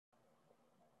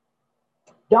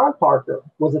John Parker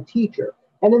was a teacher,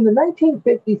 and in the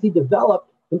 1950s, he developed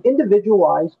an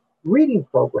individualized reading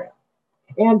program.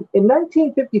 And in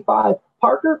 1955,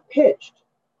 Parker pitched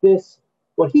this,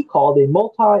 what he called a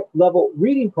multi-level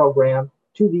reading program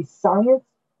to the Science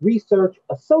Research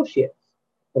Associates.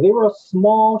 And they were a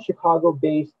small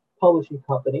Chicago-based publishing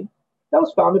company that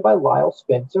was founded by Lyle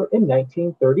Spencer in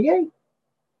 1938.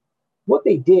 What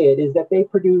they did is that they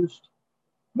produced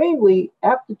mainly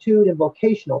aptitude and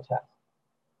vocational tests.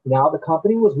 Now the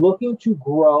company was looking to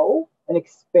grow and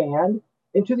expand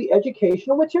into the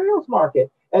educational materials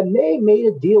market, and they made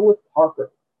a deal with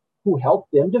Parker, who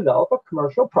helped them develop a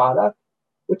commercial product,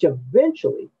 which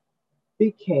eventually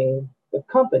became the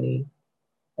company,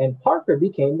 and Parker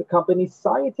became the company's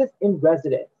scientist in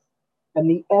residence. And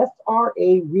the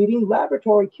SRA Reading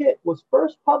Laboratory Kit was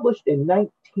first published in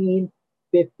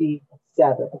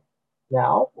 1957.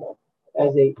 Now,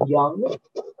 as a young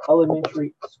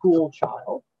elementary school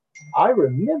child, I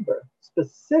remember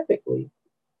specifically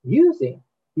using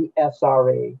the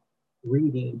SRA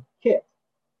Reading Kit.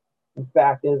 In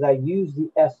fact, as I used the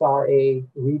SRA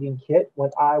Reading Kit when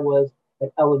I was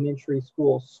an elementary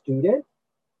school student,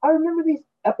 I remember these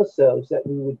episodes that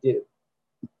we would do.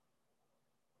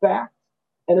 Fact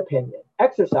and opinion.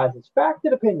 Exercises, fact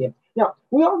and opinion. Now,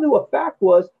 we all knew a fact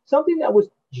was something that was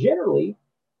generally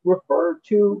referred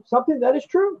to something that is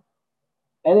true,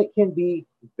 and it can be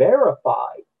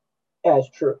verified as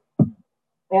true.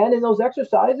 And in those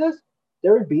exercises,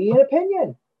 there would be an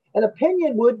opinion. An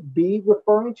opinion would be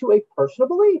referring to a personal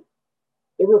belief.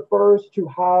 It refers to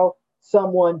how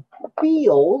someone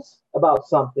feels about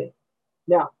something.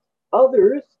 Now,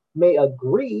 others may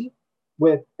agree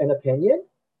with an opinion,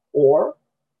 or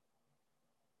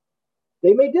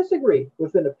they may disagree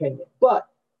with an opinion, but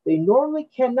they normally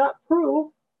cannot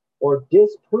prove or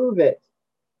disprove it.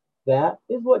 That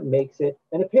is what makes it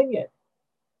an opinion.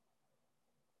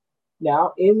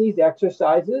 Now, in these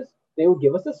exercises, they would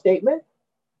give us a statement.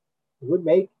 It would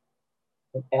make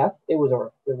an F, it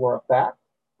were a fact,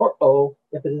 or O,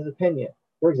 if it is opinion.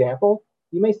 For example,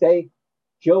 you may say,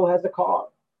 Joe has a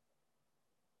car.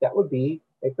 That would be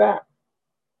a fact.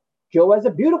 Joe has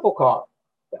a beautiful car.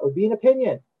 That would be an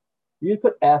opinion. You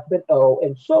put F and O,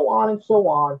 and so on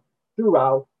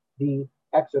throughout the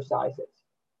exercises.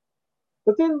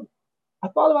 But then I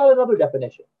thought about another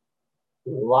definition.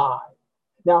 Lie.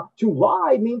 Now, to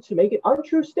lie means to make an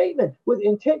untrue statement with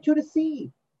intent to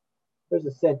deceive. There's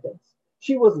a sentence.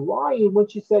 She was lying when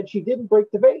she said she didn't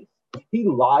break the vase. He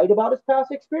lied about his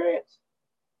past experience.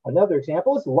 Another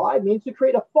example is lie means to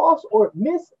create a false or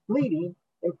misleading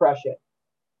impression.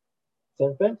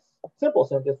 Simple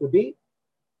sentence would be,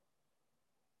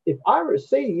 if I were to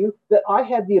say to you that I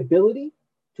had the ability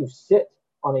to sit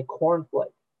on a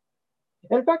cornflake,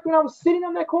 and in fact, when I was sitting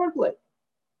on that cornflake,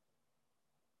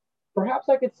 perhaps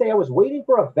I could say I was waiting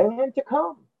for a van to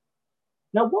come.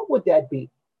 Now, what would that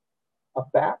be? A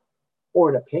fact or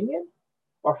an opinion?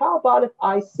 Or how about if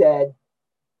I said,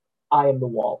 I am the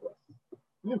walrus?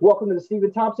 Welcome to the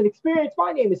Steven Thompson Experience.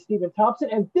 My name is Steven Thompson,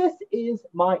 and this is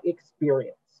my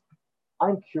experience.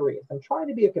 I'm curious. I'm trying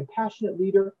to be a compassionate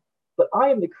leader, but I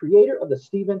am the creator of the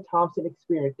Steven Thompson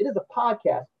Experience. It is a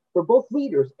podcast for both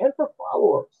leaders and for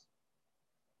followers.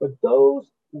 For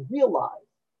those who realize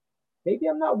maybe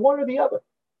I'm not one or the other,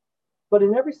 but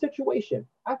in every situation,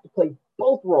 I have to play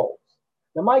both roles.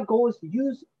 Now, my goal is to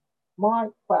use my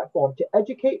platform to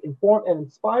educate, inform, and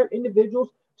inspire individuals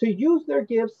to use their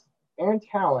gifts and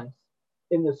talents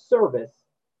in the service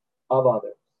of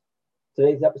others.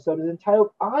 Today's episode is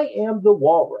entitled, I Am the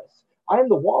Walrus. I Am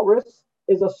the Walrus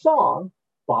is a song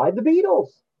by the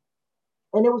Beatles,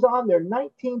 and it was on their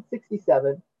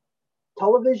 1967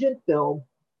 television film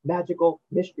Magical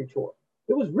Mystery Tour.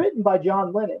 It was written by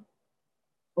John Lennon,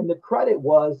 and the credit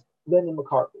was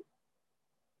Lennon-McCartney.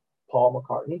 Paul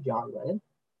McCartney, John Lennon,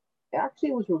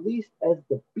 actually was released as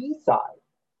the B-side,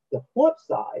 the flip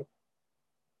side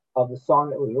of the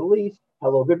song that was released,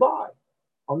 Hello Goodbye,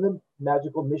 on the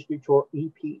Magical Mystery Tour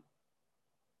EP.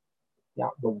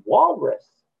 Now, the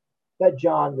walrus that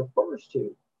John refers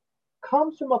to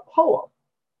comes from a poem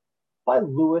by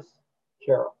Lewis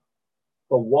Carroll,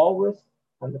 The Walrus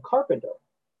and the Carpenter,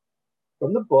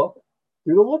 from the book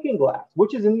Through the Looking Glass,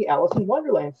 which is in the Alice in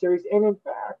Wonderland series. And in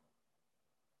fact,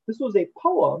 this was a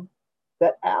poem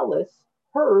that Alice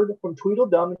heard from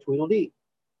Tweedledum and Tweedledee.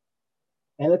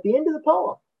 And at the end of the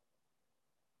poem,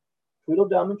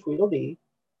 Tweedledum and Tweedledee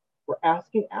were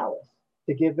asking Alice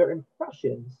to give their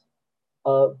impressions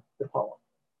of the poem.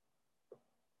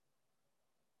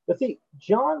 But see,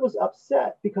 John was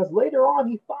upset because later on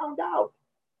he found out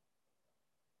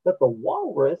that the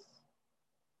walrus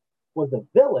was a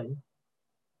villain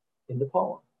in the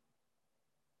poem.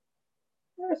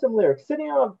 There are some lyrics. Sitting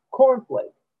on a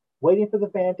cornflake, waiting for the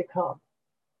van to come.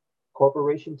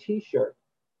 Corporation t-shirt.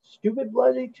 Stupid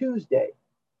Bloody Tuesday.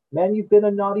 Man, you've been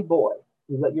a naughty boy.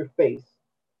 You let your face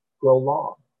grow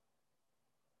long.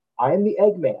 I am the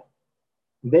Eggman.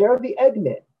 They are the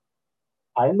Eggmen.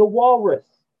 I am the Walrus.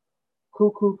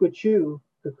 Cuckoo-ca-choo,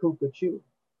 cuckoo-ca-choo.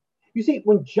 You see,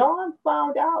 when John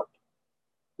found out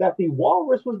that the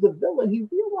Walrus was the villain, he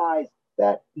realized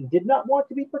that he did not want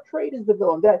to be portrayed as the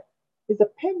villain, that his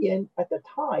opinion at the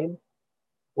time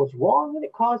was wrong, and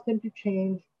it caused him to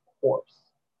change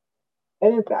course.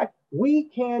 And in fact, we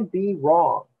can be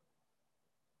wrong.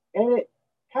 And it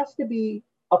has to be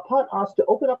upon us to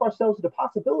open up ourselves to the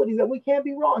possibility that we can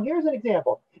be wrong. Here's an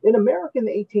example. In America in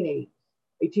the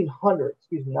 1800s,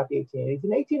 excuse me, not the 1880s, in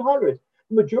the 1800s,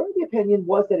 the majority opinion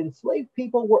was that enslaved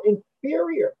people were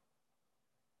inferior.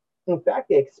 In fact,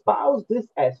 they espoused this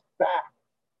as fact.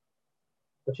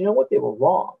 But you know what? They were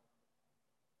wrong.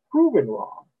 Proven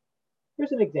wrong.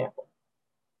 Here's an example.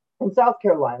 In South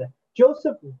Carolina,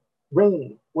 Joesph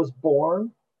Rainy was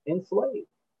born enslaved.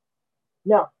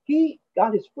 Now, he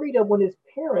got his freedom when his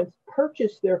parents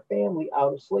purchased their family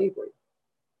out of slavery.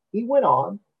 He went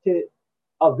on to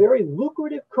a very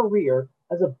lucrative career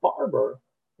as a barber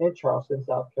in Charleston,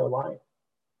 South Carolina.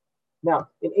 Now,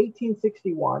 in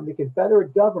 1861, the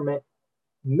Confederate government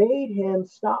made him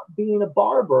stop being a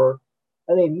barber,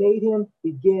 and they made him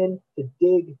begin to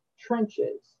dig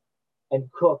trenches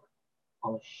and cook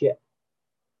on a ship.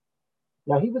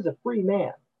 Now, he was a free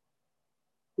man,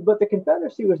 but the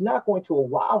Confederacy was not going to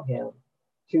allow him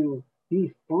to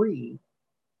be free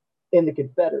in the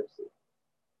Confederacy.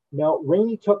 No,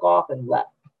 Rainy took off and left.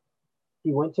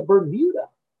 He went to Bermuda,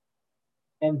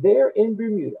 and there in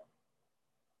Bermuda,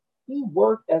 he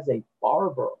worked as a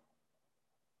barber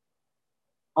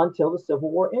until the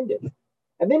Civil War ended.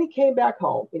 And then he came back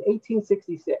home in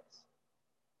 1866,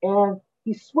 and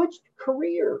he switched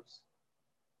careers.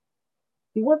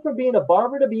 He went from being a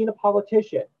barber to being a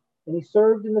politician, and he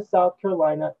served in the South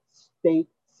Carolina State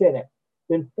Senate.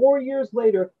 Then 4 years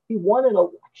later, he won an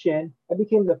election and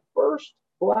became the first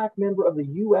Black member of the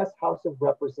U.S. House of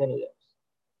Representatives.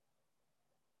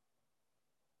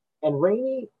 And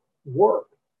Rainy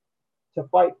worked to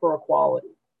fight for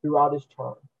equality throughout his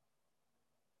term.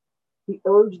 He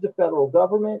urged the federal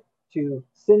government to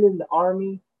send in the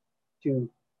army to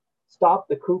stop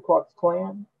the Ku Klux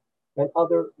Klan and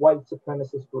other white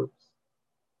supremacist groups.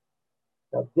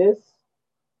 Now, this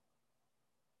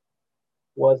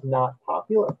was not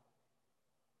popular.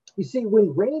 You see,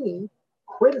 when Rainy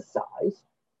criticized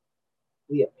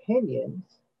the opinions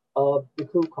of the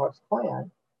Ku Klux Klan,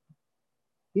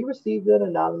 he received an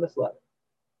anonymous letter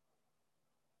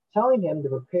telling him to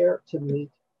prepare to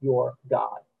meet your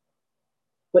God.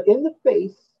 But in the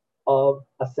face of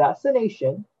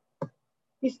assassination,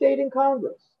 he stayed in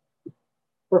Congress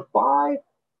for 5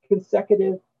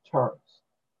 consecutive terms.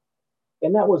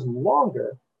 And that was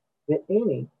longer than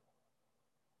any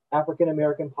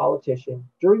African-American politician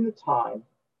during the time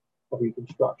of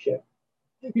Reconstruction.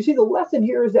 You see, the lesson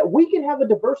here is that we can have a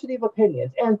diversity of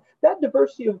opinions, and that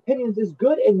diversity of opinions is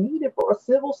good and needed for a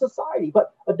civil society,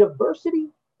 but a diversity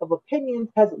of opinions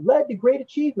has led to great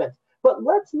achievements. But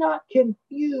let's not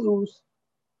confuse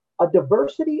a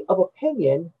diversity of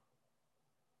opinion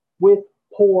with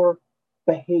poor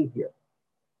behavior.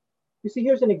 You see,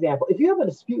 here's an example. If you have a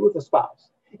dispute with a spouse,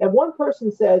 and one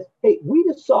person says, hey, we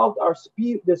just solved our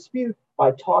dispute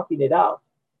by talking it out,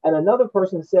 and another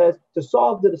person says, to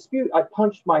solve the dispute, I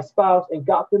punched my spouse and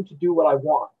got them to do what I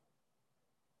want.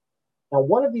 Now,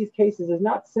 one of these cases is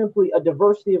not simply a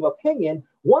diversity of opinion.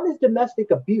 One is domestic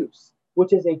abuse,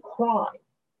 which is a crime.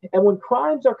 And when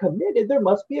crimes are committed, there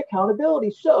must be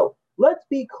accountability. So let's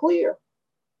be clear.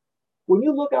 When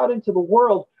you look out into the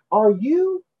world, are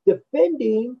you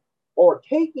defending or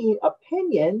taking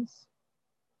opinions,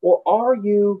 or are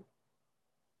you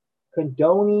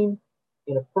condoning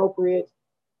inappropriate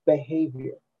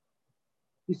behavior?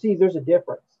 You see, there's a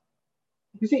difference.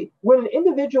 You see, when an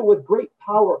individual with great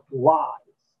power lies,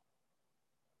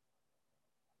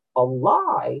 a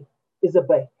lie is a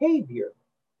behavior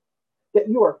that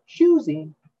you are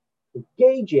choosing to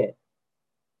engage in.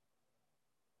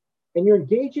 And you're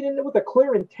engaging in it with a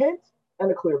clear intent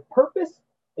and a clear purpose,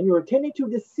 and you're intending to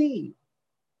deceive.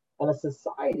 And a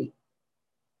society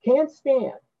can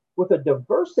stand with a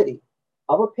diversity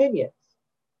of opinions,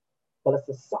 but a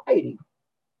society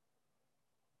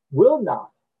will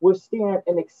not withstand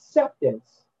an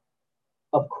acceptance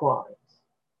of crimes.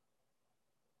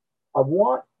 I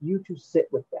want you to sit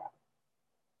with that.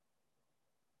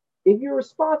 If your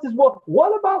response is, well,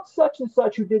 what about such and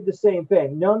such who did the same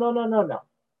thing? No, no, no, no, no.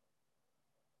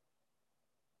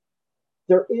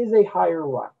 There is a higher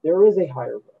right. There is a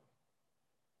higher road.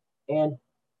 And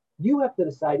you have to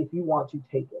decide if you want to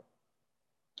take it.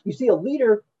 You see, a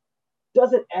leader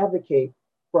doesn't advocate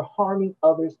for harming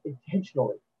others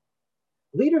intentionally.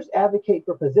 Leaders advocate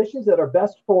for positions that are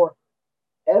best for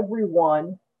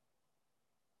everyone.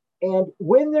 And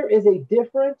when there is a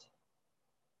difference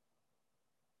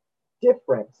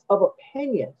of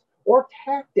opinions or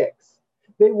tactics,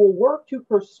 they will work to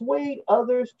persuade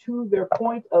others to their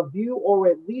point of view, or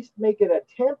at least make an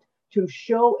attempt to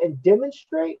show and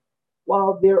demonstrate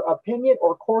while their opinion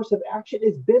or course of action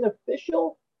is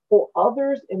beneficial for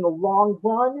others in the long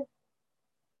run.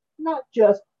 Not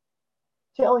just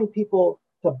telling people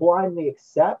to blindly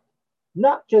accept,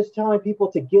 not just telling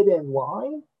people to get in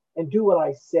line and do what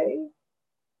I say,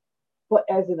 but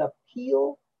as an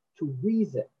appeal to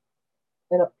reason,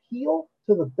 an appeal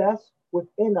to the best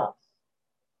within us,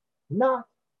 not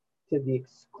to the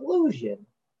exclusion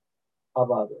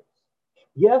of others.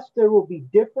 Yes, there will be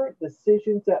different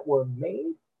decisions that were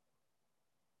made,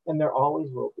 and there always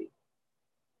will be.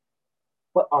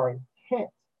 But our intent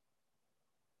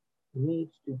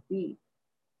needs to be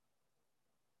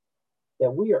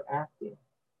that we are acting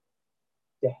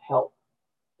to help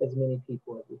as many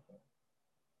people as we can.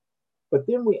 But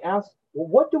then we ask, well,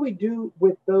 what do we do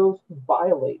with those who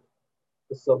violate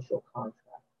the social contract?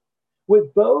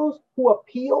 With those who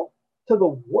appeal to the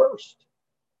worst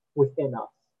within us?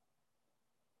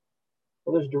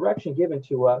 Well, there's direction given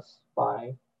to us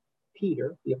by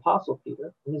Peter, the Apostle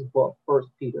Peter, in his book, 1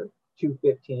 Peter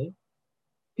 2:15.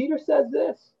 Peter says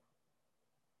this: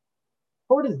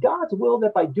 "For it is God's will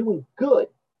that by doing good,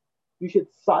 you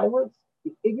should silence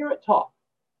the ignorant talk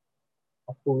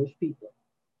of foolish people."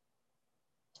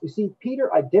 You see,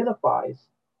 Peter identifies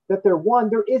that there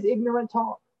is ignorant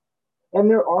talk, and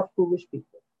there are foolish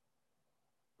people.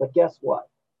 But guess what?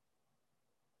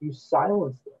 You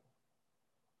silence them,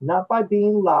 not by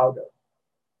being louder,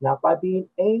 not by being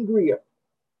angrier.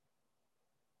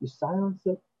 You silence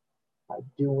it by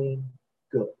doing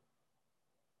good.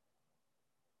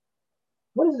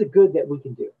 What is the good that we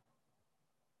can do?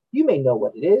 You may know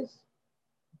what it is.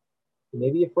 You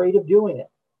may be afraid of doing it.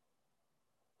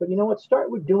 But you know what?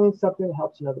 Start with doing something that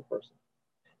helps another person.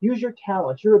 Use your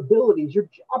talents, your abilities, your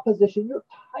job position, your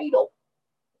title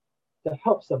to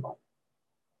help somebody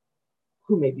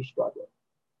who may be struggling.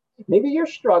 Maybe you're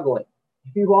struggling.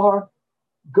 If you are,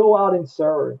 go out and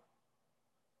serve.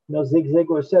 You know, Zig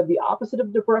Ziglar said the opposite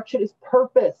of direction is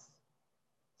purpose.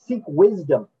 Seek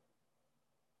wisdom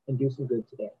and do some good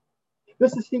today.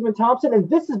 This is Steven Thompson, and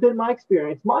this has been my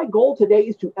experience. My goal today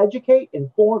is to educate,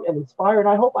 inform, and inspire, and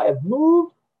I hope I have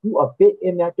moved you a bit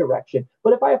in that direction.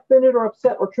 But if I offended or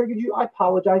upset or triggered you, I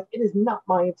apologize. It is not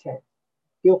my intent.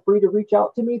 Feel free to reach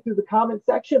out to me through the comment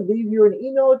section. Leave your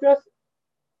email address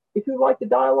if you like the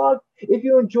dialogue. If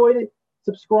you enjoyed it,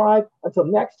 subscribe. Until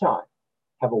next time,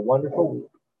 have a wonderful week.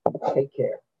 Take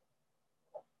care.